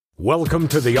Welcome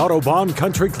to the Autobahn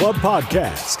Country Club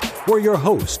podcast, where your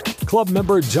host, club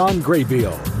member John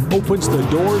Graybeal, opens the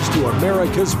doors to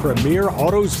America's premier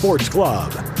auto sports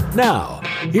club. Now,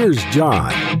 here's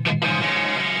John.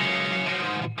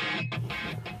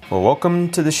 Well,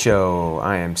 welcome to the show.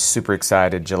 I am super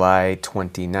excited. July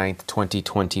 29th,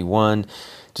 2021.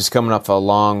 Just coming up a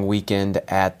long weekend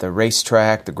at the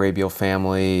racetrack. The Graybeal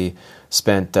family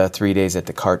spent 3 days at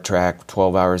the kart track,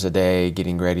 12 hours a day,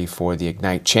 getting ready for the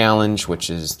Ignite Challenge, which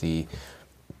is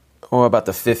about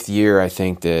the fifth year, I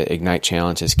think, the Ignite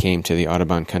Challenge has came to the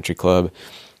Autobahn Country Club.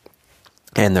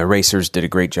 And the racers did a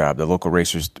great job. The local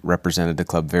racers represented the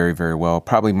club very, very well.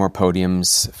 Probably more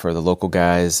podiums for the local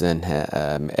guys than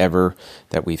ever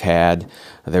that we've had.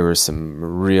 There was some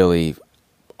really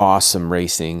awesome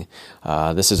racing.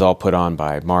 This is all put on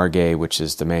by Margay, which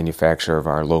is the manufacturer of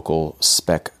our local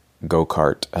spec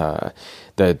go-kart.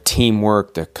 The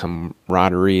teamwork, the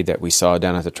camaraderie that we saw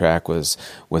down at the track was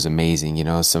amazing. You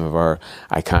know, some of our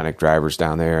iconic drivers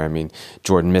down there. I mean,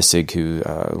 Jordan Missig, who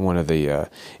one of the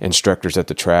instructors at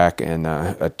the track and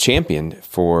a champion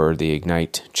for the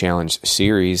Ignite Challenge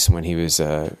series when he was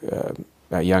a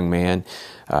young man.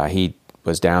 He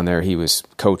was down there. He was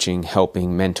coaching,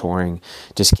 helping, mentoring.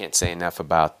 Just can't say enough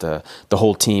about the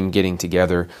whole team getting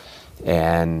together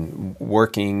and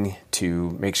working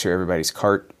to make sure everybody's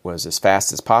kart was as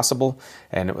fast as possible,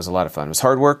 and it was a lot of fun. It was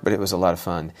hard work, but it was a lot of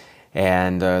fun.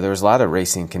 And there was a lot of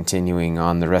racing continuing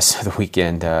on the rest of the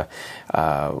weekend.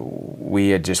 We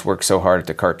had just worked so hard at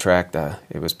the kart track.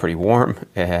 It was pretty warm,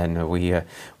 and we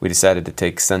decided to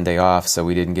take Sunday off, so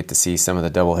we didn't get to see some of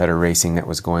the doubleheader racing that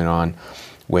was going on,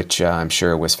 which I'm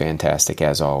sure was fantastic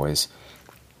as always.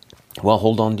 Well,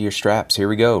 hold on to your straps. Here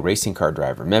we go. Racing car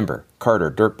driver, member,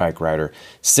 karter, dirt bike rider,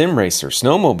 sim racer,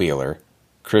 snowmobiler,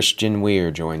 Christian Weir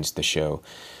joins the show.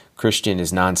 Christian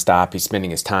is nonstop. He's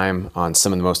spending his time on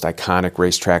some of the most iconic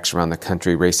racetracks around the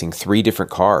country, racing 3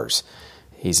 different cars.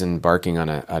 He's embarking on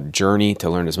a journey to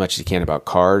learn as much as he can about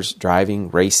cars, driving,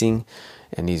 racing,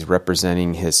 and he's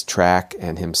representing his track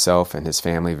and himself and his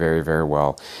family very, very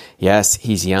well. Yes,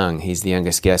 he's young. He's the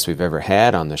youngest guest we've ever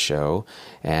had on the show,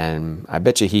 and I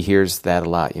bet you he hears that a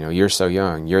lot. You know, you're so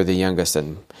young. You're the youngest,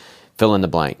 and fill in the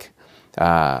blank.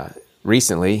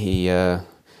 Recently, he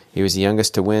was the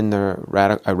youngest to win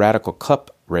a Radical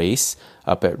Cup race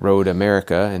up at Road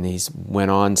America, and he's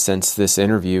went on since this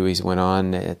interview. He's went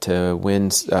on to win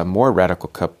more Radical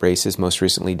Cup races, most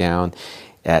recently down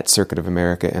at Circuit of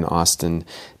America in Austin,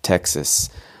 Texas.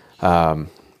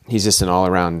 He's just an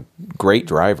all-around great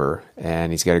driver,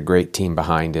 and he's got a great team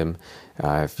behind him.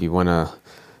 If you want to,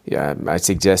 I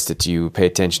suggest that you pay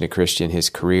attention to Christian, his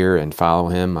career, and follow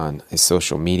him on his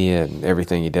social media and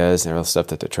everything he does and all the stuff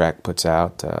that the track puts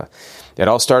out. It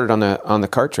all started on the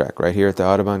kart track right here at the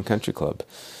Autobahn Country Club.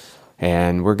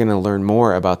 And we're going to learn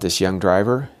more about this young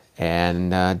driver.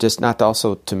 And just not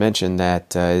also to mention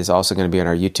that is also going to be on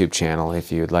our YouTube channel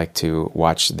if you'd like to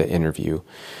watch the interview.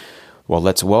 Well,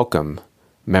 let's welcome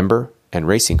member and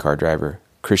racing car driver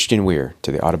Christian Weir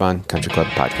to the Autobahn Country Club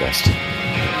podcast.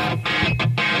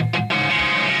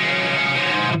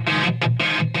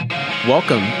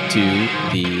 Welcome to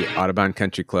the Autobahn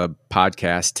Country Club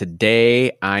podcast.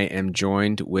 Today I am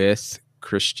joined with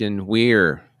Christian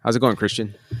Weir. How's it going,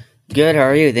 Christian? Good. How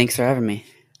are you? Thanks for having me.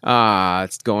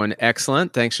 It's going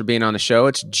excellent. Thanks for being on the show.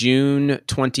 It's June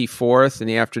 24th in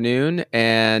the afternoon,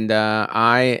 and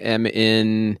I am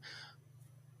in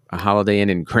a Holiday Inn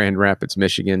in Grand Rapids,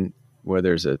 Michigan, where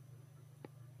there's a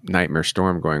nightmare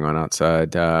storm going on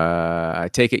outside. I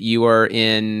take it you are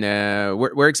in,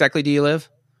 where exactly do you live?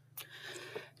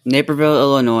 Naperville,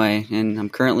 Illinois, and I'm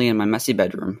currently in my messy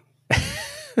bedroom.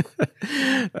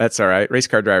 That's all right. Race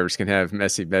car drivers can have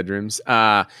messy bedrooms.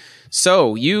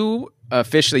 So you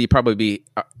officially, you probably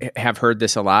have heard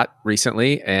this a lot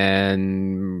recently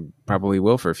and probably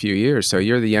will for a few years. So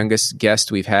you're the youngest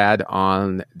guest we've had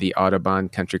on the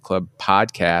Autobahn Country Club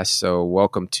podcast. So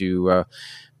welcome to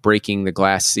breaking the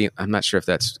glass ceiling. I'm not sure if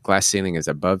that's glass ceiling is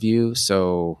above you,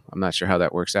 so I'm not sure how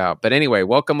that works out. But anyway,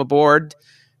 welcome aboard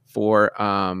for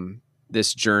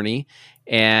this journey.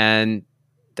 And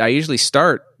I usually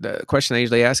start, the question I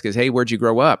usually ask is, hey, where'd you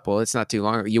grow up? Well, it's not too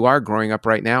long. You are growing up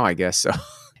right now, I guess. So,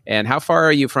 and how far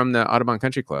are you from the Autobahn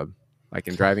Country Club, like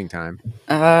in driving time?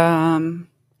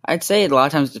 I'd say a lot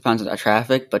of times it depends on the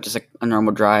traffic, but just like a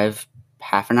normal drive,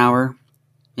 half an hour,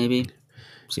 maybe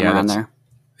somewhere around there.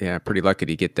 Yeah, pretty lucky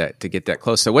to get that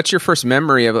close. So, what's your first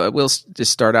memory of? We'll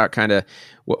just start out kind of.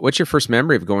 What's your first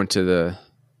memory of going to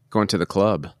the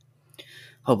club?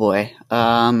 Oh boy,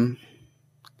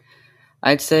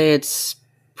 I'd say it's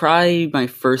probably my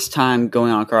first time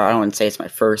going on a car. I don't want to say it's my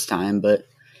first time, but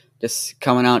just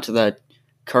coming out to the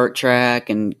kart track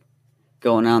and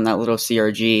going on that little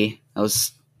CRG.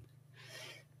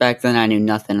 Back then I knew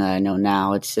nothing that I know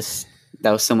now.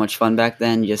 That was so much fun back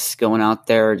then, just going out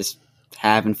there, just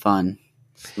having fun.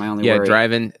 It's my only worry.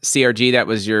 Driving CRG, that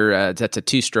was your, that's a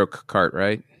 2-stroke kart,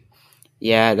 right?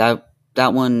 Yeah,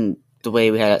 that one, the way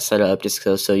we had it set up, just because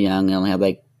I was so young, I only had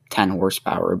like 10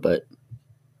 horsepower, but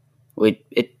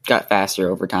it got faster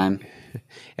over time.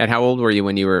 And how old were you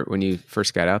when you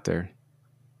first got out there?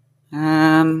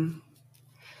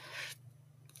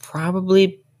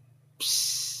 Probably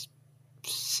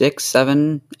 6,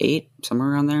 7, 8, somewhere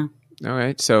around there. All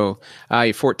right. So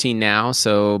you're 14 now.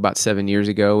 So about 7 years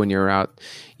ago, when you're out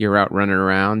running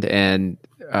around. And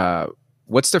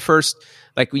what's the first,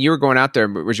 like when you were going out there?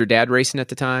 Was your dad racing at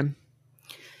the time?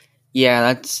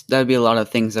 Yeah, that'd be a lot of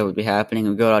things that would be happening.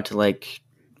 We'd go out to like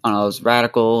on all those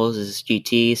radicals, this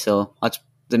GT. So that's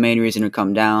the main reason to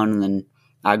come down. And then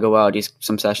I go out, do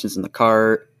some sessions in the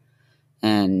kart,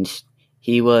 and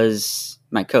he was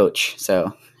my coach.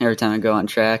 So every time I go on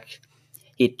track,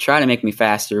 he'd try to make me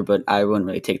faster, but I wouldn't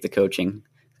really take the coaching.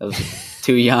 I was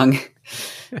too young.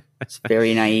 It's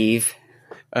very naive.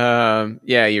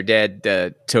 Your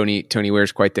dad, Tony Weir,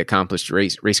 is quite the accomplished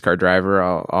race car driver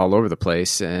all over the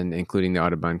place, and including the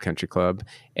Audubon Country Club.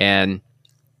 And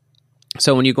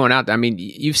so when you're going out, I mean,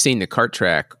 you've seen the kart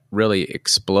track really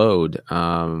explode.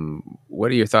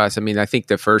 What are your thoughts? I mean, I think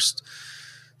did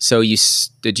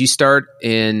you start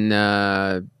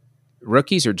in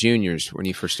rookies or juniors when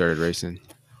you first started racing?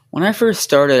 When I first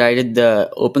started, I did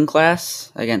the open class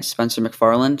against Spencer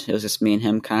McFarland. It was just me and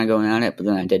him kind of going at it, but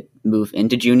then I did move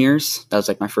into juniors. That was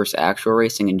like my first actual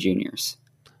racing in juniors.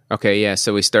 Okay, yeah.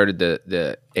 So we started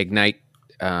the Ignite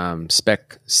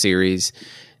Spec series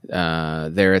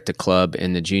there at the club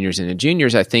in the juniors. And the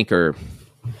juniors, I think, are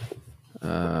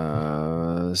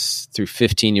through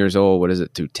 15 years old. What is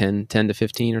it, through 10 to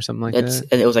 15 or something like that?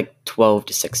 It was like 12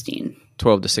 to 16.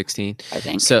 12 to 16. I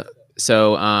think.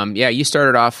 So, you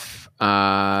started off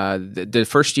the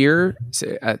first year.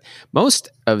 Most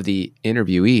of the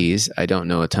interviewees I don't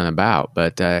know a ton about,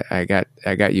 but I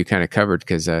got you kind of covered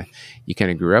because you kind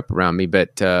of grew up around me,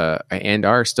 but and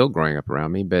are still growing up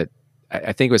around me. But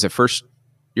I think it was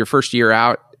your first year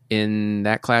out in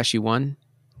that class you won.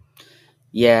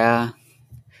 Yeah,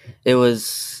 it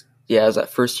was. Yeah, it was that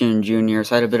first year in junior,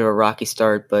 so I had a bit of a rocky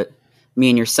start. But me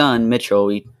and your son Mitchell,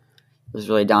 it was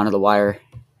really down to the wire.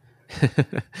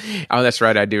 Oh, that's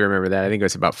right. I do remember that. I think it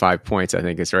was about 5 points. I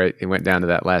think it's right. It went down to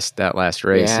that last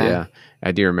race. Yeah,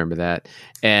 I do remember that.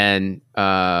 And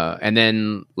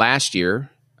then last year,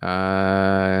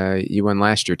 you won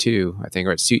last year too. I think,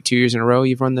 right? 2 years in a row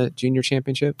you've won the junior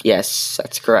championship. Yes,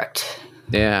 that's correct.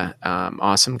 Yeah,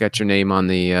 awesome. Got your name on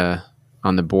the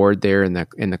board there in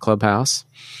the clubhouse.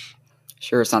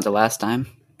 Sure, it's not the last time.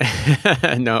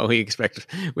 No, we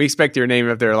expect your name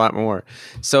up there a lot more.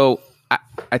 So.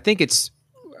 I think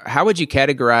how would you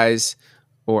categorize,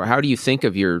 or how do you think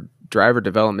of your driver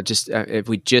development? Just if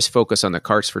we just focus on the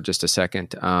karts for just a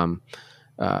second,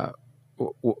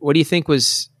 what do you think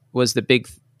was the big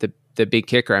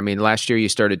kicker? I mean, last year you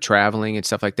started traveling and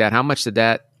stuff like that. How much did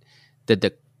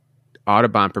the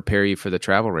Audubon prepare you for the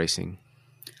travel racing?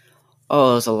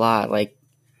 Oh, it was a lot. Like,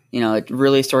 it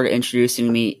really started introducing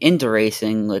me into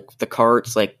racing, like the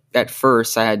karts. Like at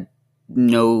first, I had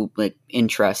no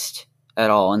interest at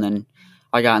all, and then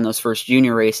I got in those first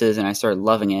junior races and I started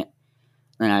loving it.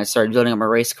 And I started building up my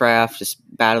racecraft, just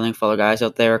battling fellow guys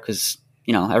out there because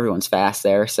everyone's fast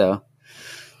there. So,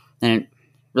 and it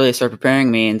really started preparing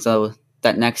me. And so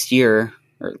that next year,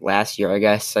 or last year, I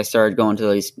guess, I started going to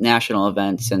these national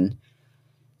events, and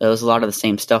there was a lot of the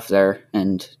same stuff there.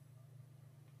 And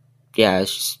yeah,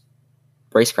 it's just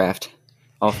racecraft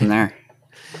all from there.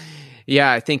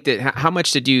 Yeah, I think that. How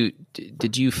much did you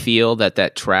feel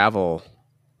that travel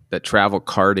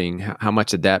karting? How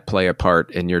much did that play a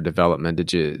part in your development?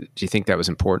 Do you think that was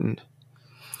important?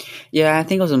 Yeah, I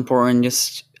think it was important.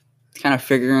 Just kind of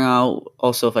figuring out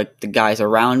also if the guys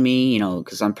around me,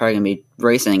 because I'm probably gonna be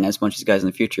racing as much as guys in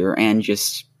the future, and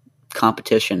just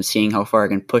competition, seeing how far I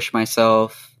can push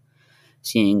myself,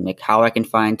 seeing how I can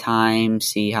find time,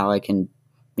 see how I can,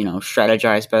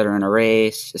 strategize better in a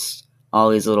race, just. All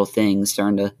these little things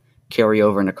starting to carry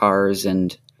over into cars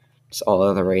and just all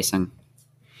other racing.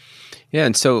 Yeah,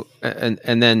 and so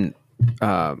and then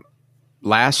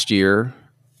last year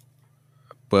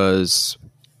was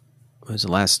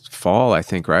last fall, I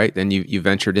think, right? Then you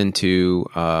ventured into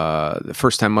the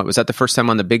first time. Was that the first time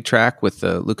on the big track with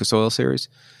the Lucas Oil Series?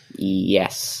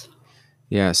 Yes.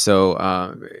 Yeah. So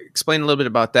explain a little bit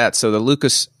about that. So the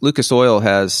Lucas Oil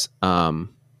has.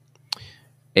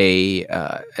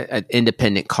 an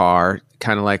independent car,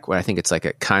 kind of like what I think it's like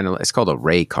it's called a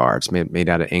Ray car. It's made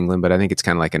out of England, but I think it's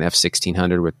kind of like an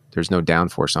F-1600 with there's no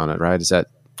downforce on it, right? Is that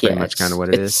pretty much kind of what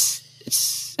it is?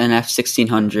 It's an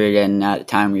F-1600, and at the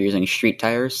time we're using street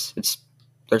tires.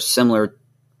 They're similar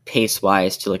pace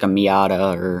wise to like a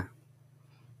Miata or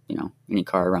any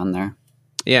car around there.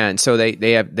 Yeah, and so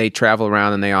they travel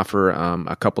around and they offer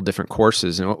a couple different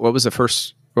courses. And what was the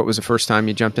first time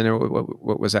you jumped in there?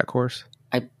 What was that course?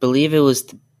 I believe it was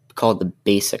called the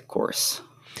basic course.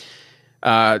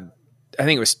 I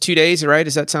think it was 2 days, right?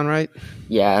 Does that sound right?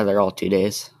 Yeah, they're all 2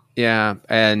 days. Yeah,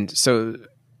 and so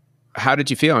how did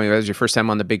you feel? I mean, that was your first time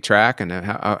on the big track, and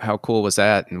how cool was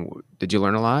that? And did you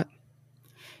learn a lot?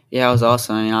 Yeah, it was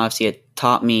awesome. I mean, obviously it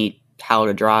taught me how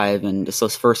to drive, and just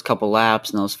those first couple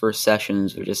laps and those first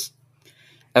sessions were just,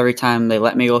 every time they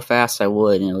let me go fast, I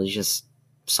would, and it was just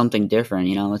something different.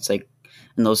 It's like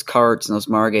in those karts and those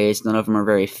Margays, none of them are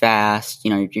very fast.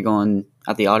 You're going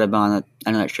at the Autobahn,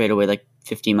 I know that straightaway like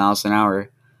 50 miles an hour,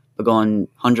 but going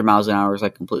 100 miles an hour is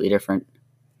like completely different.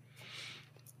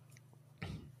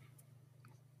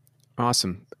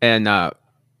 Awesome. And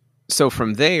so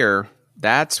from there,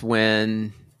 that's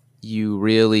when you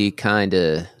really kind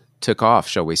of took off,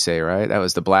 shall we say, right? That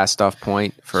was the blast off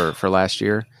point for last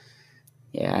year.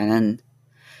 Yeah, and then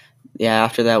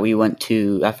after that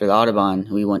after the Autobahn,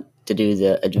 we went to do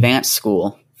the advanced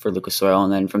school for Lucas Oil,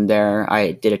 and then from there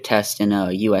I did a test in a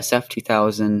USF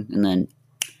 2000, and then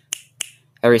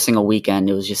every single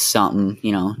weekend it was just something,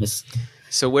 just.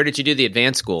 So where did you do the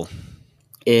advanced school?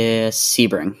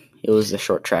 Sebring. It was the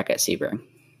short track at Sebring.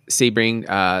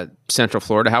 Sebring, Central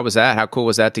Florida. How was that? How cool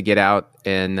was that to get out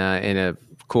in a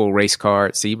cool race car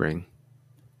at Sebring?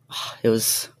 It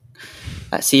was,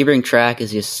 that Sebring track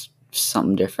is just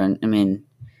something different. I mean,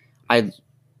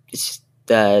 it's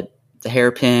the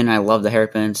hairpin. I love the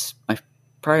hairpins. It's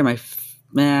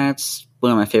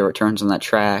one of my favorite turns on that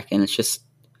track, and it's just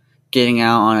getting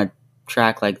out on a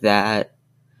track like that,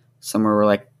 somewhere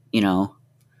where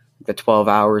the 12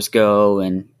 hours go,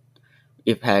 and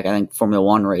you've had, I think, Formula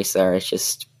One race there. It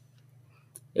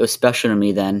was special to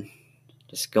me then,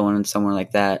 just going in somewhere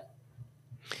like that.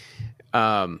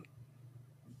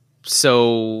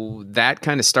 So that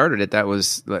kind of started it. That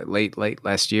was late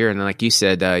last year. And then, like you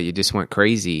said, you just went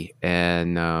crazy.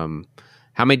 And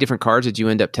how many different cars did you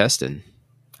end up testing?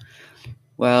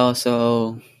 Well,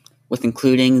 so with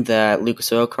including the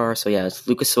Lucas Oil car, so yeah, it's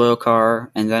Lucas Oil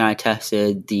car, and then I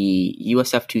tested the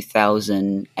USF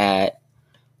 2000 at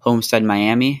Homestead,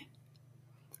 Miami.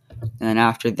 And then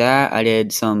after that, I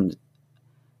did some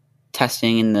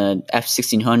testing in the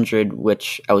F-1600,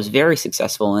 which I was very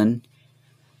successful in.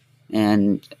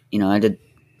 And,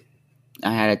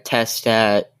 I had a test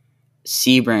at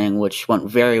Sebring, which went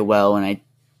very well, and I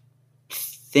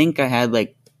think I had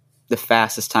like the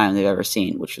fastest time they've ever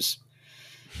seen, which was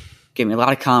gave me a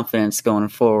lot of confidence going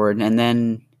forward. And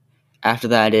then after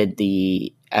that, I did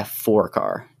the F4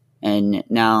 car, and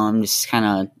now I'm just kind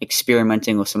of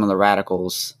experimenting with some of the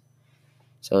radicals.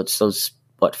 So it's those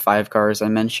 5 cars I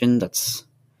mentioned. That's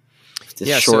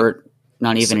short,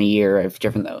 not even a year I've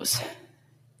driven those.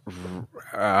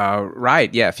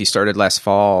 Right. Yeah. If you started last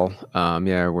fall,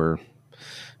 we're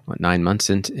 9 months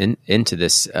into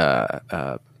this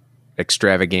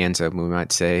extravaganza, we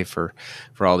might say, for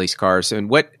all these cars. And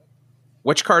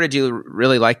which car did you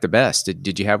really like the best?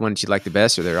 Did you have one that you liked the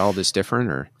best, or they're all just different?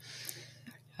 Or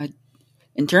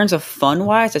in terms of fun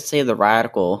wise, I'd say the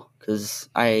Radical, because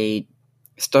I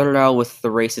started out with the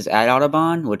races at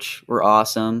Autobahn, which were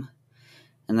awesome,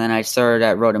 and then I started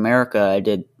at Road America. I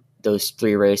did those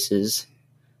 3 races,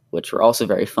 which were also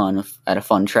very fun at a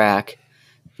fun track.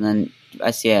 And then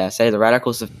I say the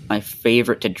Radical's my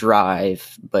favorite to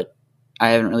drive, but I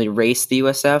haven't really raced the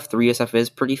USF. The USF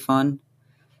is pretty fun,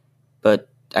 but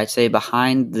I'd say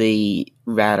behind the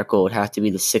Radical would have to be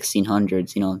the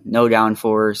 1600s. No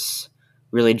downforce,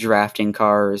 really drafting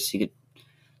cars. You could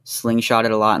slingshot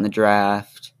it a lot in the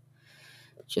draft.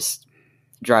 Just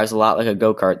drives a lot like a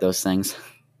go-kart, those things.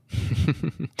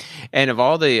 And of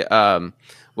all the,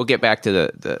 we'll get back to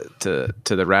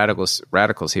the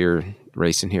radicals here,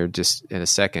 racing here, just in a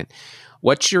second.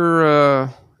 What's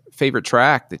your favorite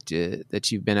track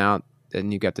that you've been out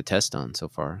and you got the test on so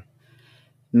far?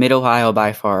 Mid Ohio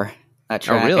by far. That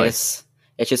track, oh, really? It's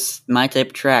just my type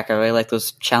of track. I really like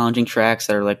those challenging tracks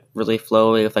that are like really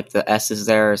flowy with like the S's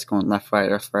there. It's going left,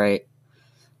 right, left, right.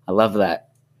 I love that.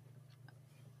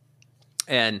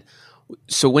 And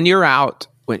so when you're out.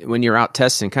 When you're out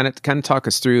testing, kind of talk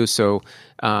us through. So,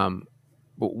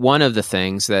 one of the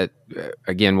things that,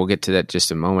 again, we'll get to that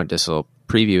just a moment, just a little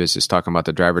preview is just talking about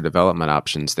the driver development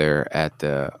options there at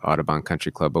the Audubon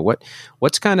Country Club. But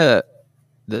what's kind of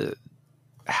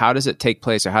how does it take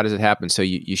place, or how does it happen? So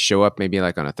you show up maybe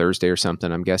like on a Thursday or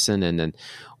something, I'm guessing, and then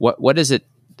what is it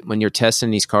when you're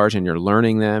testing these cars and you're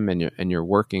learning them and you're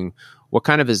working? What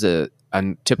kind of is a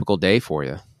typical day for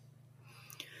you?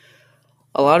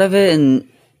 A lot of it, and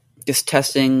just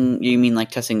testing. You mean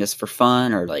like testing just for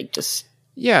fun, or like just?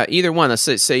 Yeah, either one. Let's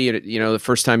say you know the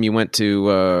first time you went to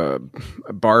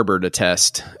a barber to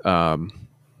test.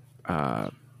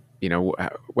 You know,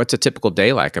 what's a typical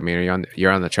day like? I mean,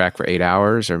 you're on the track for 8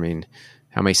 hours. Or, I mean,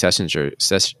 how many sessions are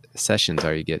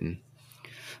you getting?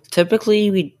 Typically,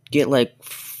 we get like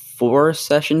 4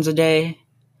 sessions a day,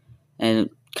 and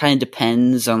it kind of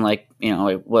depends on like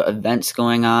what events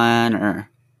going on, or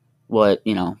what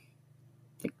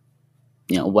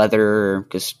weather,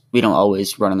 because we don't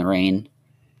always run in the rain,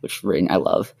 which rain I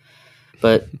love,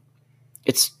 but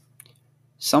it's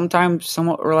sometimes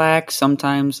somewhat relaxed,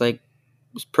 sometimes like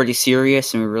it's pretty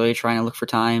serious, and we're really trying to look for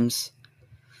times.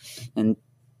 And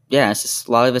yeah, it's just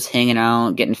a lot of us hanging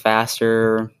out, getting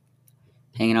faster,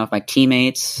 hanging out with my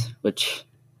teammates, which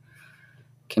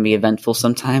can be eventful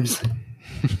sometimes.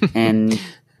 And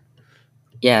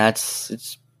yeah,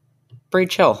 it's pretty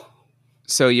chill.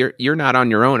 So you're not on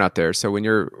your own out there. So when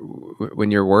you're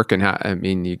working, I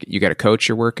mean, you got a coach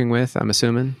you're working with, I'm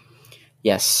assuming?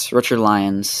 Yes, Richard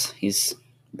Lyons. He's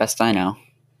best I know.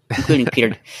 Including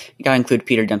Peter. You gotta include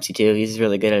Peter Dempsey too. He's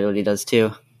really good at what he does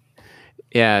too.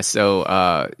 Yeah,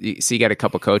 so you got a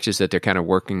couple coaches that they're kind of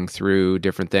working through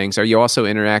different things. Are you also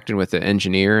interacting with the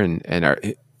engineer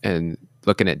and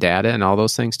looking at data and all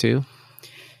those things too?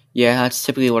 Yeah, that's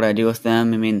typically what I do with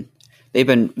them. I mean, they've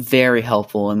been very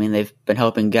helpful. I mean, they've been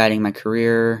helping guiding my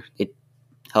career. They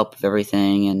help with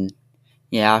everything, and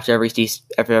yeah, after every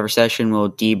session,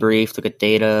 we'll debrief, look at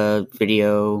data,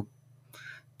 video,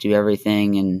 do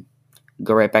everything, and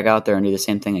go right back out there and do the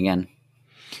same thing again.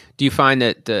 Do you find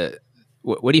that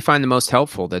what do you find the most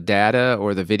helpful, the data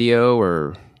or the video,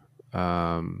 or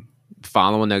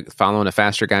following a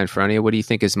faster guy in front of you? What do you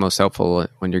think is most helpful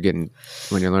when you're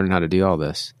learning how to do all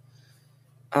this?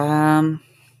 I'd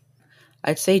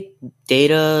say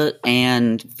data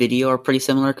and video are pretty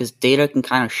similar, because data can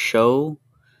kind of show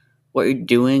what you're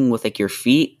doing with like your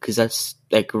feet, because that's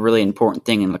like a really important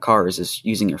thing in the cars is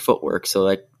using your footwork. So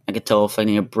like I could tell if I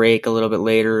need to brake a little bit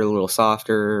later, a little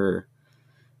softer.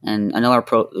 And another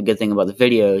good thing about the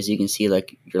video is you can see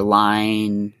like your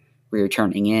line, where you're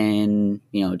turning in,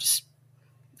 just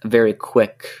a very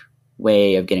quick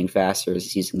way of getting faster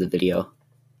is using the video.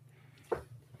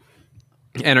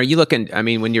 And are you looking, I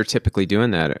mean, when you're typically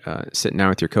doing that, sitting down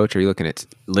with your coach, are you looking at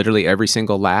literally every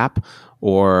single lap,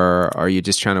 or are you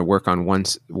just trying to work on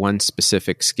one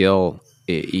specific skill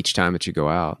each time that you go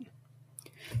out?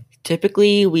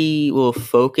 Typically, we will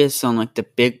focus on like the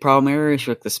big problem areas,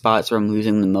 like the spots where I'm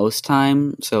losing the most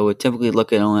time. So we typically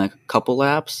look at only like a couple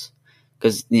laps,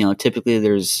 because typically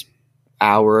there's an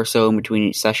hour or so in between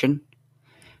each session.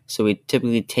 So we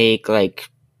typically take like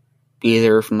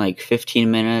either from like 15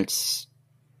 minutes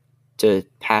to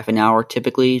half an hour,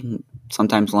 typically,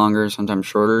 sometimes longer, sometimes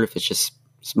shorter if it's just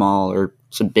small or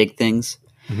some big things.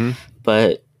 Mm-hmm.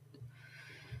 But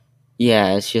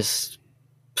yeah, it's just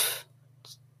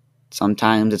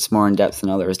sometimes it's more in depth than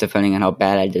others, depending on how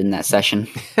bad I did in that session.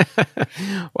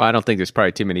 Well, I don't think there's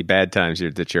probably too many bad times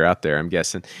that you're out there, I'm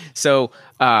guessing. So,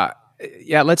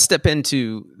 yeah, let's step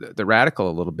into the Radical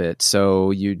a little bit.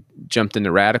 So you jumped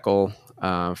into Radical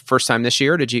first time this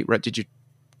year. Did you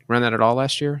run that at all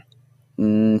last year?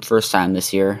 First time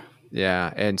this year.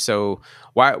 Yeah, and so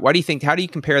why do you think? How do you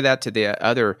compare that to the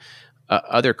other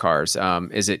cars?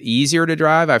 Is it easier to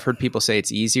drive? I've heard people say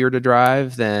it's easier to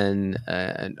drive than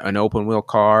an open wheel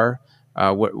car.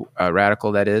 What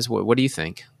Radical that is? What do you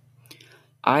think?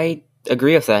 I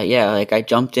agree with that. Yeah, like I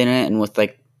jumped in it, and with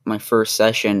like my first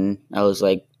session, I was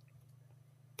like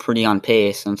pretty on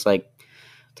pace, and it's like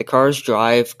the cars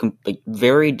drive like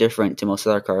very different to most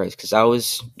other cars, because I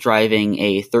was driving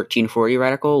a 1340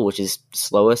 Radical, which is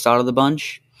slowest out of the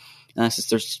bunch, and that's just,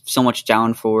 there's so much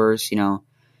downforce. I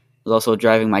was also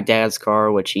driving my dad's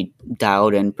car, which he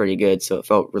dialed in pretty good, so it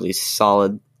felt really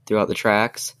solid throughout the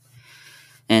tracks.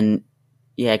 And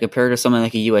yeah, compared to something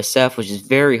like a USF, which is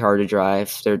very hard to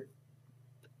drive, they're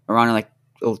around like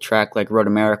a little track like Road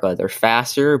America. They're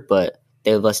faster, but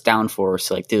they have less downforce.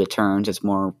 So like through the turns, it's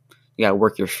more, you gotta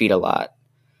work your feet a lot.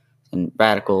 And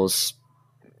Radicals,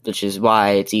 which is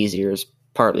why it's easier, is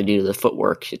partly due to the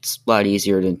footwork. It's a lot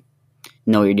easier to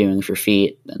know what you're doing with your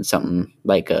feet than something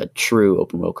like a true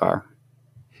open wheel car.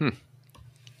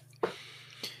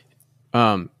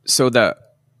 So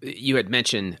you had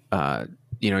mentioned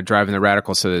driving the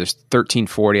radical. So there's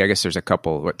 1340. I guess there's a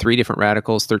couple, 3 different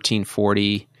radicals,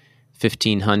 1340,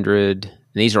 1500. And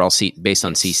these are all based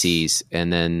on CCs.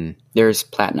 And then there's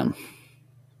platinum.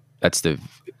 That's a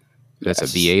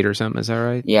V8 or something. Is that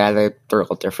right? Yeah, they're a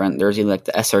little different. There's either like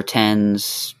the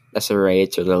SR10s,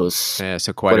 SR8s, or those. Yeah,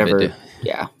 so quite whatever. a bit.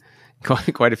 Yeah.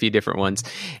 Quite a few different ones.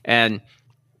 And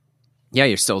yeah,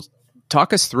 you're still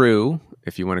talk us through,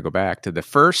 if you want to go back to the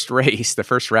first race, the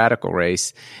first radical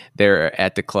race there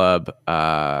at the club.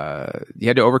 You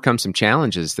had to overcome some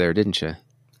challenges there, didn't you?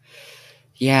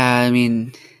 Yeah, I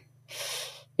mean,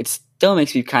 it still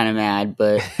makes me kind of mad,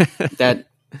 but that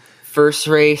first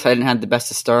race, I didn't have the best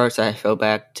of starts. I fell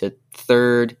back to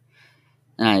third,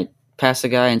 and I passed a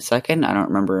guy in second. I don't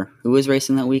remember who was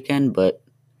racing that weekend, but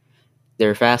they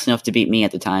were fast enough to beat me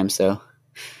at the time. So,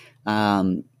 I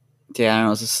don't know. I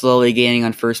was slowly gaining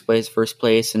on first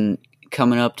place, and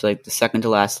coming up to like the second to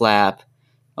last lap,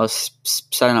 I was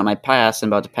setting up my pass and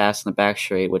about to pass in the back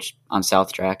straight, which on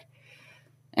South Track,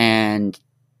 and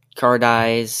car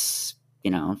dies.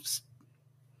 It's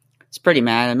pretty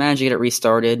mad. I managed to get it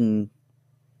restarted, and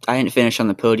I didn't finish on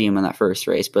the podium on that first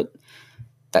race, but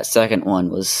that second one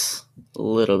was a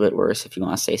little bit worse, if you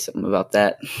want to say something about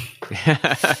that.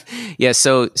 Yeah,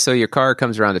 so your car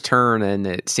comes around a turn, and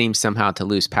it seems somehow to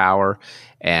lose power,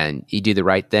 and you do the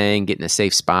right thing, get in a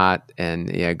safe spot,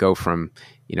 and go from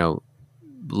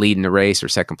leading the race or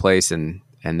second place, and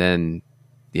then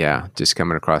just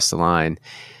coming across the line.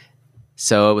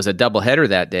 So it was a doubleheader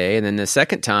that day, and then the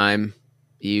second time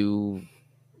you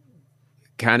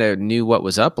kind of knew what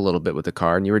was up a little bit with the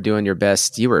car, and you were doing your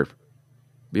best. You were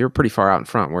pretty far out in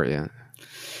front, weren't you?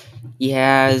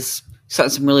 Yeah,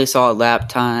 got some really solid lap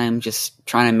time, just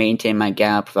trying to maintain my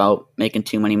gap without making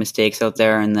too many mistakes out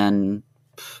there. And then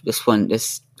it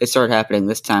started happening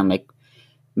this time, like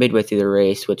midway through the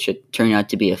race, which it turned out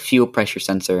to be a fuel pressure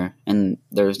sensor, and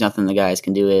there was nothing the guys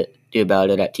can do about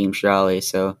it at Team Strali.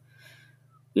 So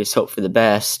we just hope for the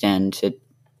best, and it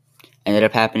ended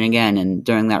up happening again. And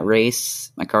during that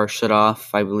race, my car shut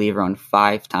off, I believe, around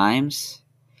 5 times.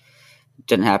 It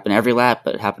didn't happen every lap,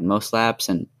 but it happened most laps,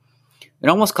 and it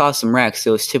almost caused some wrecks.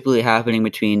 It was typically happening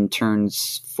between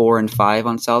turns 4 and 5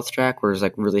 on South Track, where there's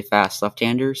like really fast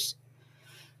left-handers.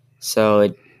 So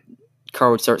the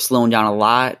car would start slowing down a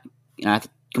lot. I had to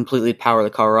completely power the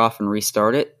car off and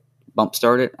restart it. Bump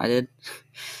start it, I did.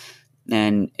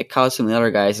 And it caused some of the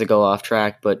other guys to go off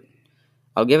track, but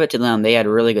I'll give it to them. They had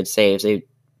really good saves. They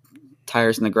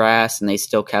tires in the grass, and they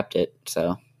still kept it.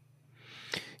 So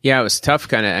yeah, it was tough.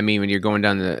 Kind of. I mean, when you're going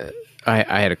down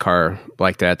I had a car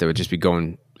like that would just be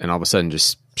going, and all of a sudden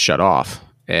just shut off,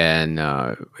 and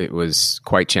it was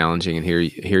quite challenging. And here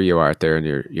you are out there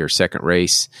in your second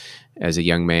race as a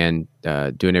young man,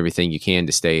 doing everything you can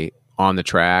to stay on the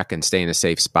track and stay in a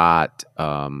safe spot.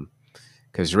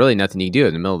 Because there's really nothing you can do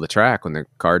in the middle of the track when the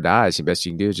car dies. The best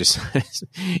you can do is just,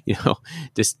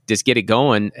 just get it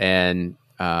going. And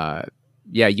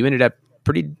you ended up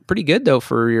pretty good though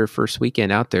for your first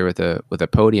weekend out there with a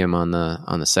podium on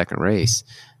the second race,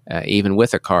 even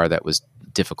with a car that was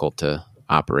difficult to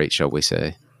operate, shall we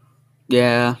say?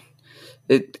 Yeah,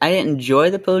 I didn't enjoy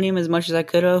the podium as much as I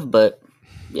could have, but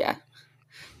yeah,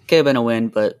 could have been a win.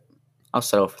 But I'll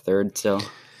settle for third. So.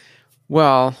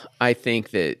 Well, I think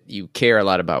that you care a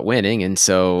lot about winning, and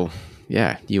so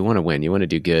you want to win, you want to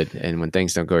do good, and when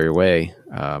things don't go your way,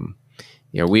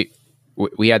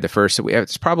 we had the first.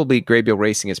 It's probably Graybill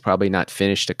Racing has probably not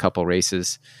finished a couple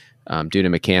races due to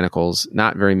mechanicals,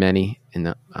 not very many in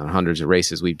the hundreds of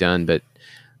races we've done, but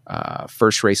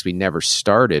first race we never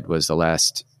started was the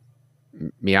last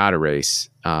Miata race.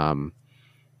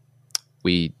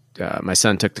 My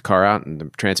son took the car out and the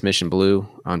transmission blew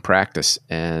on practice,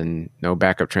 and no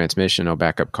backup transmission, no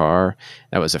backup car.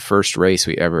 That was the first race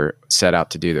we ever set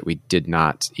out to do that we did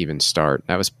not even start.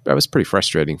 That was pretty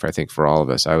frustrating for all of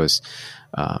us.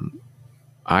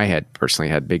 I had personally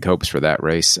had big hopes for that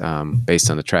race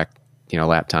based on the track,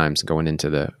 lap times going into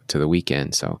the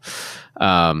weekend. So,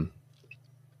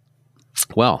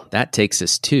 well, that takes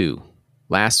us to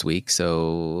last week,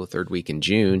 so third week in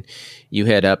June, you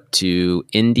head up to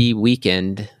Indy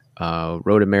Weekend,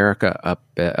 Road America up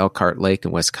at Elkhart Lake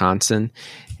in Wisconsin,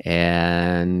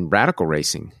 and Radical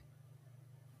Racing.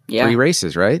 Yeah. 3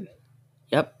 races, right?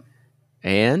 Yep.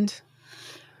 And?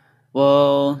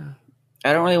 Well,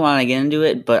 I don't really want to get into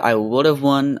it, but I would have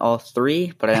won all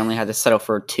 3, but I only had to settle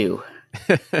for 2.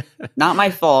 Not my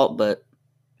fault, but...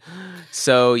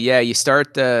 So, you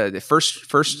start the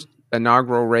first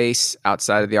inaugural race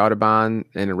outside of the Autobahn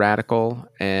in a Radical,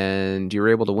 and you were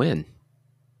able to win.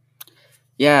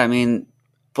 Yeah, I mean,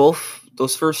 both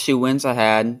those first 2 wins I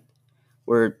had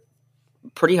were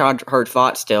pretty hard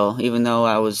fought still, even though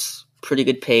I was pretty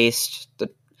good paced.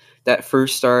 That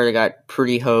first start, I got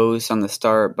pretty hosed on the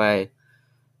start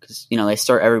because they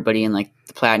start everybody in like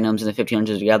the platinums and the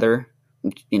 1500s together.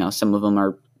 Some of them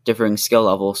are differing skill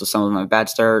levels, so some of them have bad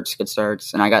starts, good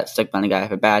starts, and I got stuck by a guy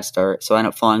with a bad start, so I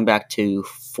ended up falling back to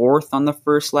 4th on the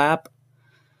first lap.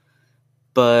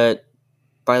 But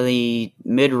by the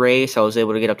mid race, I was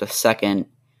able to get up to 2nd,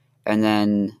 and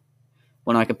then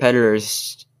one of my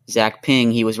competitors, Zach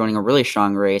Ping, he was running a really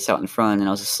strong race out in front, and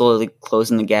I was slowly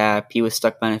closing the gap. He was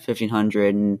stuck by a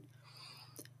 1500, and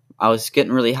I was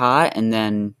getting really hot, and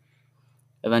then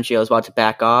eventually I was about to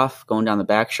back off, going down the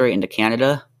back straight into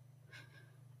Canada,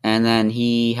 and then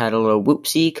he had a little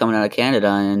whoopsie coming out of Canada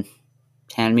and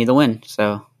handed me the win.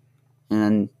 So, and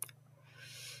then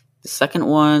the second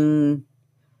one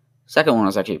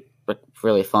was actually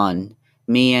really fun.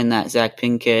 Me and that Zach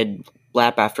Ping kid,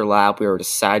 lap after lap, we were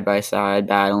just side by side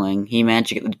battling. He managed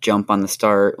to get the jump on the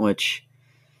start, which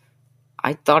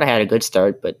I thought I had a good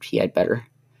start, but he had better.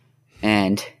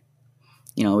 And,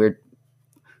 we were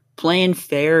playing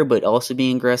fair, but also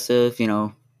being aggressive.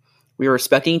 We were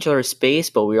respecting each other's space,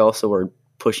 but we also were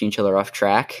pushing each other off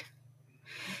track.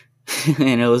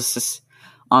 And it was just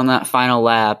on that final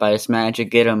lap, I just managed to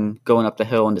get him going up the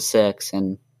hill into 6th,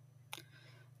 and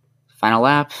final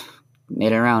lap,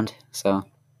 made it around. So,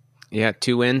 yeah,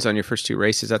 2 wins on your first 2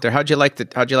 races out there. How'd you like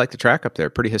the track up there?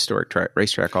 Pretty historic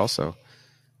racetrack, also.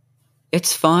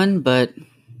 It's fun, but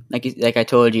like I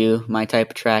told you, my type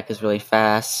of track is really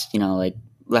fast. Like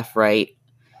left, right.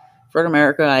 For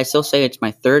America, I still say it's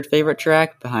my 3rd favorite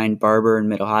track behind Barber and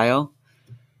Mid Ohio,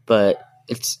 but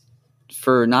it's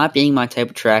for not being my type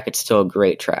of track, it's still a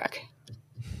great track.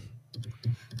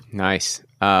 Nice.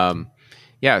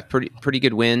 Yeah, pretty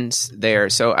good wins there.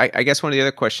 So I guess one of the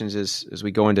other questions is, as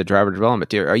we go into driver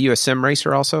development, are you a sim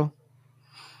racer also?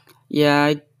 Yeah,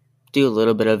 I do a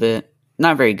little bit of it.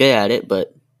 Not very good at it,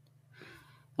 but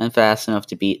I'm fast enough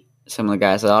to beat some of the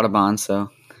guys at Audubon. So,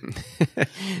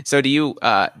 so do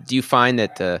you find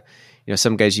that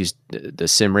some guys use the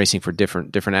sim racing for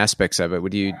different aspects of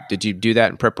it? Did you do that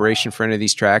in preparation for any of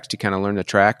these tracks to kind of learn the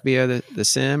track via the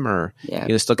sim, or yeah,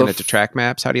 you're just looking at the track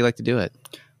maps? How do you like to do it?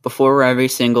 Before every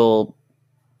single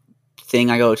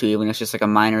thing I go to, even if it's just like a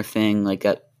minor thing, like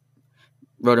at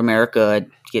Road America,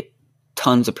 I'd get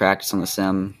tons of practice on the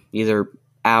sim, either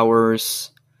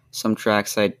hours. Some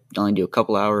tracks I'd only do a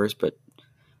couple hours, but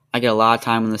I get a lot of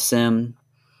time on the sim,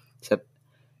 except,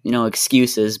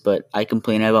 excuses, but I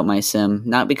complain about my sim,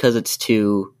 not because it's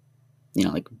too,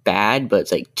 bad, but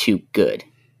it's like too good.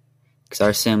 Because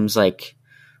our sim's like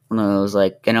one of those,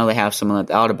 I know they have some at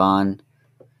the Audubon.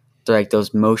 They're like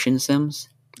those motion sims,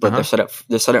 but they're set up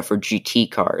for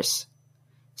GT cars,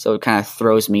 so it kind of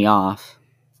throws me off.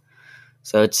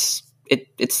 So it's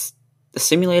the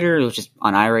simulator, which is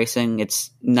on iRacing.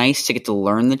 It's nice to get to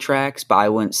learn the tracks, but I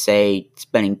wouldn't say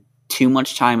spending too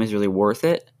much time is really worth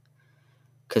it,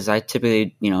 because I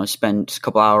typically spend just a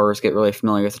couple hours, get really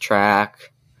familiar with the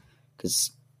track, because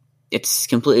it's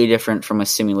completely different from a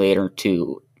simulator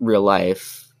to real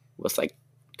life. With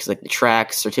because the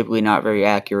tracks are typically not very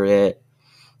accurate.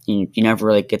 You never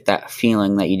really get that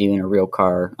feeling that you do in a real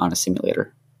car on a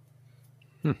simulator.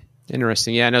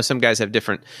 Interesting. Yeah, I know some guys have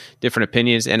different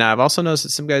opinions, and I've also noticed that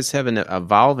some guys have an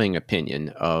evolving opinion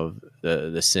of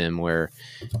the sim where,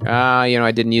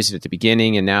 I didn't use it at the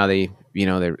beginning, and now they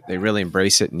really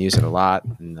embrace it and use it a lot.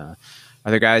 And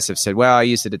other guys have said, well, I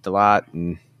used it a lot,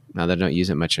 and now they don't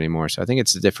use it much anymore. So I think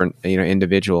it's a different,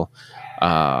 individual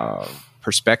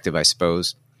perspective, I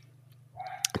suppose.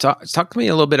 Talk to me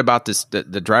a little bit about this,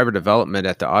 the driver development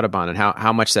at the Audubon, and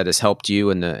how much that has helped you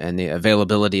and the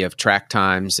availability of track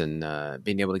times and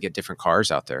being able to get different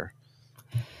cars out there.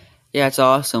 Yeah, it's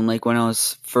awesome. Like when I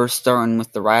was first starting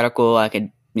with the Radical, I could,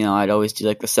 I'd always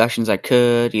do the sessions I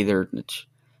could. Either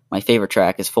my favorite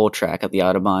track is full track at the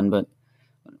Audubon, but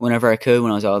whenever I could,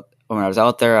 when I was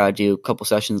out there, I'd do a couple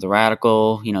sessions of the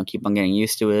Radical. Keep on getting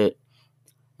used to it.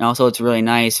 And also, it's really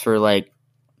nice for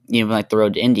even the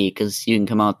road to Indy, because you can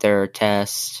come out there,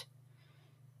 test,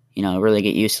 really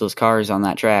get used to those cars on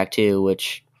that track too,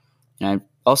 which I've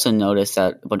also noticed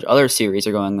that a bunch of other series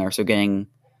are going there, so getting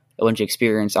a bunch of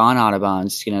experience on Audubon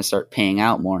is going to start paying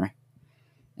out more.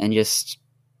 And just,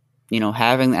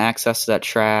 having the access to that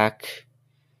track,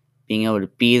 being able to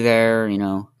be there,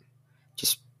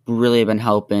 just really been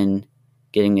helping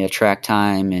getting me a track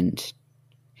time, and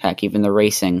heck, even the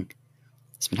racing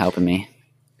has been helping me.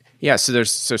 Yeah, so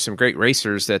there's some great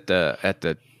racers at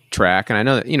the track, and I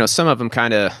know that some of them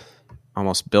kind of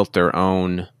almost built their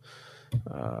own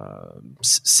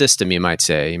system, you might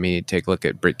say. I mean, take a look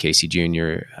at Britt Casey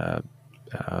Jr.,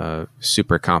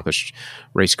 super accomplished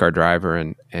race car driver,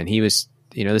 and he was,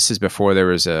 this is before there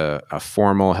was a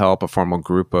formal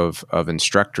group of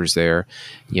instructors there,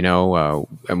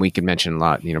 and we could mention a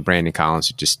lot, Brandon Collins,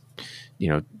 who just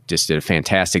did a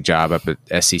fantastic job up at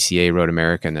SCCA Road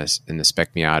America in the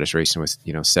Spec Miatas, racing with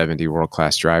 70 world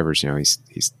class drivers.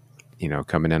 He's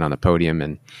coming in on the podium,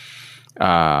 and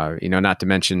not to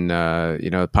mention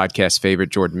the podcast favorite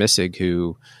Jordan Missig,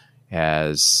 who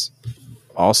has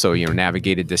also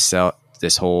navigated this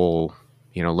whole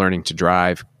learning to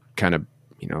drive kind of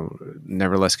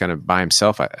nevertheless kind of by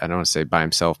himself. I don't want to say by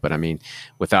himself, but I mean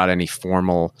without any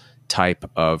formal type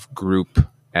of group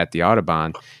at the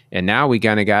Autobahn. And now we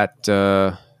kind of got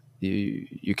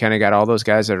you kind of got all those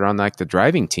guys that are on like the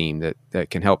driving team that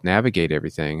can help navigate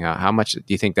everything. How much do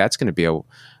you think that's going to be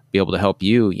able to help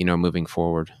you, moving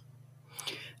forward?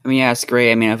 I mean, yeah, it's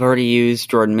great. I mean, I've already used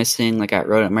Jordan Missing, like at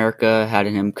Road America, had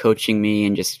him coaching me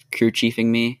and just crew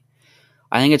chiefing me.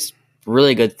 I think it's a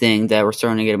really good thing that we're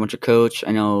starting to get a bunch of coach.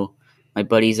 I know my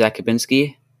buddy Zach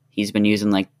Kabinski, he's been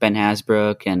using like Ben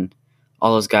Hasbrook and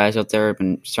all those guys out there have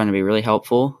been starting to be really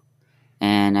helpful.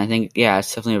 And I think, yeah,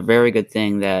 it's definitely a very good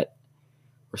thing that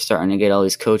we're starting to get all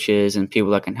these coaches and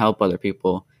people that can help other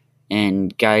people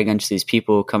and guide against these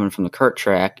people coming from the kart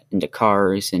track into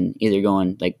cars and either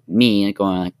going like me, like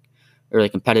going like a really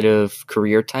competitive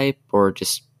career type or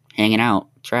just hanging out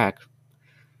track.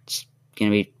 It's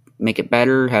going to make it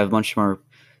better, have a bunch more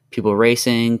people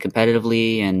racing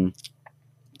competitively and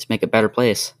to make a better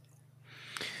place.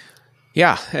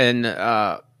 Yeah. And,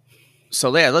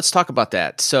 so yeah, let's talk about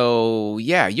that. So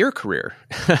yeah, your career,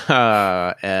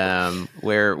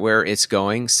 where it's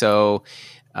going. So,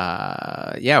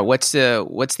 yeah, what's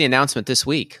the announcement this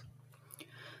week?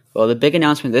 Well, the big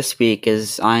announcement this week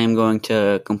is I am going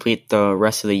to complete the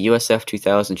rest of the USF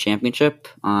 2000 Championship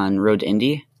on Road to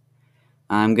Indy.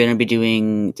 I'm going to be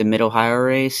doing the Mid-Ohio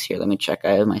race. Here, let me check.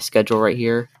 I have my schedule right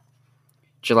here.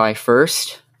 July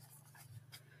 1st.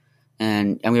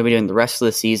 And I'm going to be doing the rest of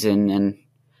the season. And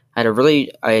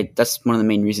that's one of the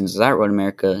main reasons I was at Road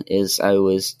America is I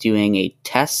was doing the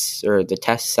test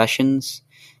sessions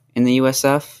in the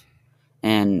USF.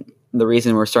 And the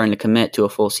reason we're starting to commit to a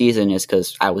full season is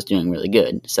because I was doing really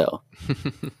good. So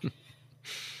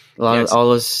all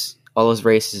those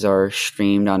races are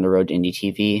streamed on the Road to Indy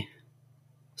TV.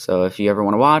 So if you ever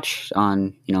want to watch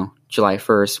on, July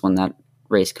 1st when that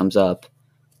race comes up,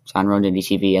 it's on Road to Indy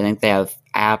TV. I think they have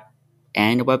app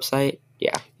and a website.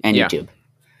 Yeah. And YouTube.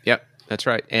 Yep. That's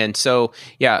right. And so,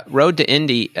 yeah, Road to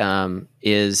Indy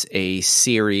is a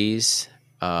series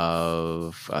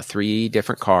of 3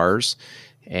 different cars,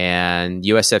 and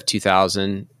USF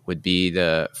 2000 would be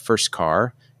the first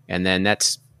car, and then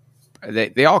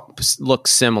they all look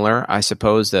similar. I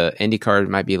suppose the Indy car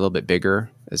might be a little bit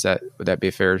bigger. Would that be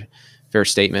a fair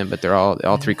statement? But they're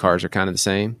all 3 cars are kind of the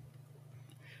same.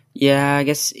 Yeah, I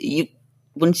guess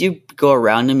once you go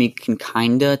around them, you can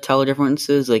kind of tell the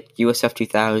differences. Like USF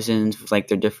 2000s, with like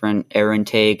their different air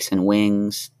intakes and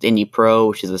wings. The Indy Pro,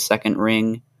 which is the second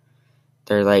ring,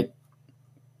 they're like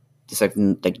just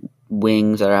like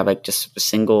wings that have like just a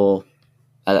single.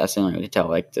 That's the only way you can tell.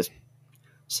 Like this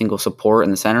single support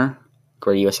in the center,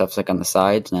 where USF's like on the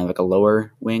sides and they have like a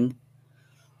lower wing.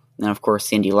 And then of course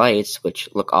the Indy Lights, which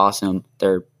look awesome.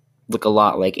 Look a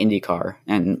lot like IndyCar,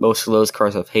 and most of those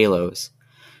cars have halos.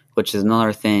 Which is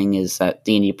another thing is that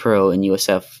the Indy Pro and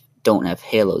USF don't have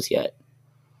halos yet,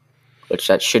 which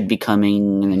that should be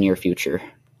coming in the near future.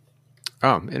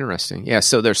 Oh, interesting. Yeah,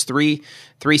 so there's three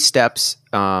steps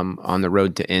on the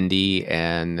road to Indy,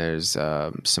 and there's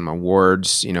some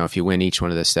awards. If you win each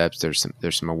one of the steps,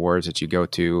 there's some awards that you go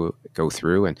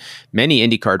through, and many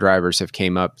IndyCar drivers have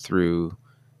came up through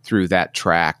that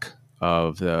track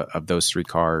of those 3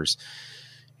 cars.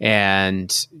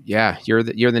 And yeah, you're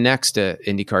the next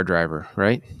IndyCar driver,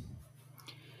 right?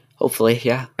 Hopefully,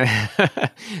 yeah.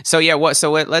 So yeah,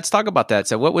 let's talk about that.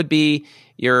 So what would be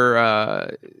your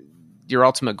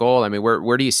ultimate goal? I mean,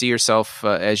 where do you see yourself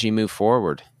as you move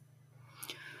forward?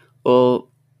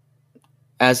 Well,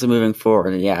 as I'm moving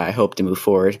forward, yeah, I hope to move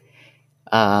forward.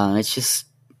 It's just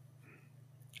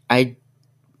I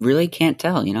really can't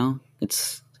tell.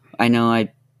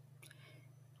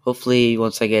 Hopefully,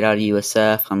 once I get out of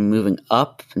USF, I'm moving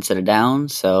up instead of down.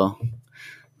 So,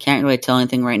 can't really tell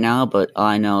anything right now, but all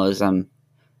I know is I'm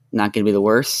not going to be the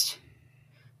worst,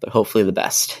 but hopefully the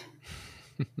best.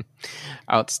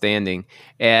 Outstanding.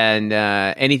 And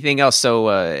anything else? So,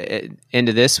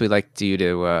 into this, we'd like you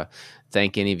to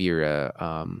thank any of your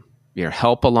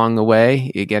help along the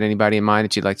way. You got anybody in mind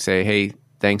that you'd like to say, hey,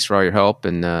 thanks for all your help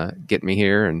and getting me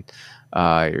here, and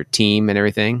your team and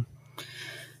everything?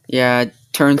 Yeah,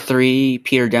 Turn 3,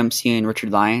 Peter Dempsey and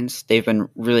Richard Lyons, they've been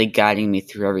really guiding me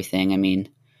through everything. I mean,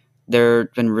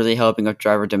 they've been really helping with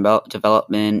driver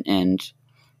development, and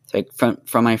like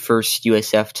from my first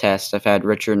USF test, I've had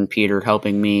Richard and Peter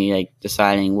helping me, like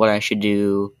deciding what I should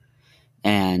do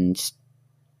and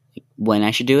when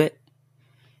I should do it.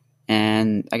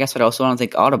 And I guess I'd also want to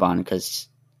thank Audubon because,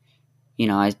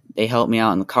 they help me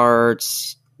out in the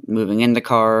karts, moving into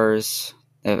cars.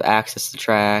 They have access to the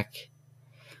track.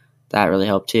 That really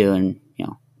helped too. And,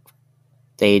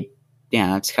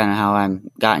 that's kind of how I've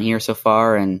gotten here so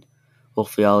far. And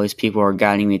hopefully all these people are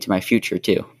guiding me to my future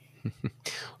too.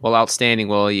 Well, outstanding.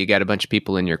 Well, you got a bunch of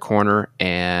people in your corner,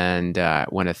 and I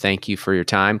want to thank you for your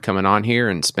time coming on here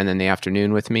and spending the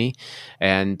afternoon with me.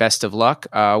 And best of luck.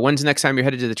 When's the next time you're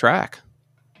headed to the track?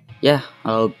 Yeah,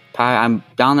 I'm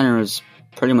down there as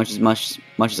pretty much as much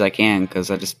as I can because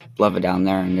I just love it down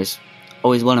there, and there's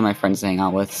always one of my friends to hang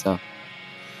out with. So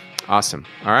awesome.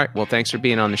 All right. Well, thanks for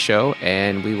being on the show,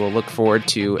 and we will look forward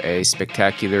to a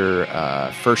spectacular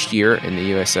first year in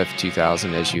the USF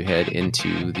 2000 as you head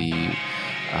into the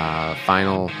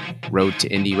final Road to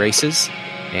Indy races,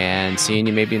 and seeing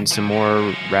you maybe in some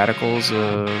more radicals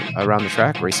around the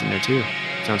track racing there too.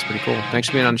 Sounds pretty cool. Thanks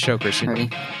for being on the show, Christian.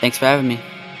 Alrighty. Thanks for having me.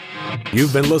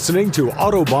 You've been listening to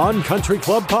Autobahn Country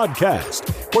Club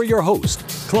Podcast, where your host,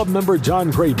 club member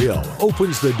John Graybill,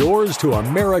 opens the doors to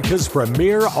America's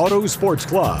premier auto sports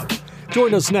club.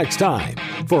 Join us next time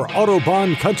for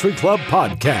Autobahn Country Club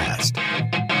Podcast.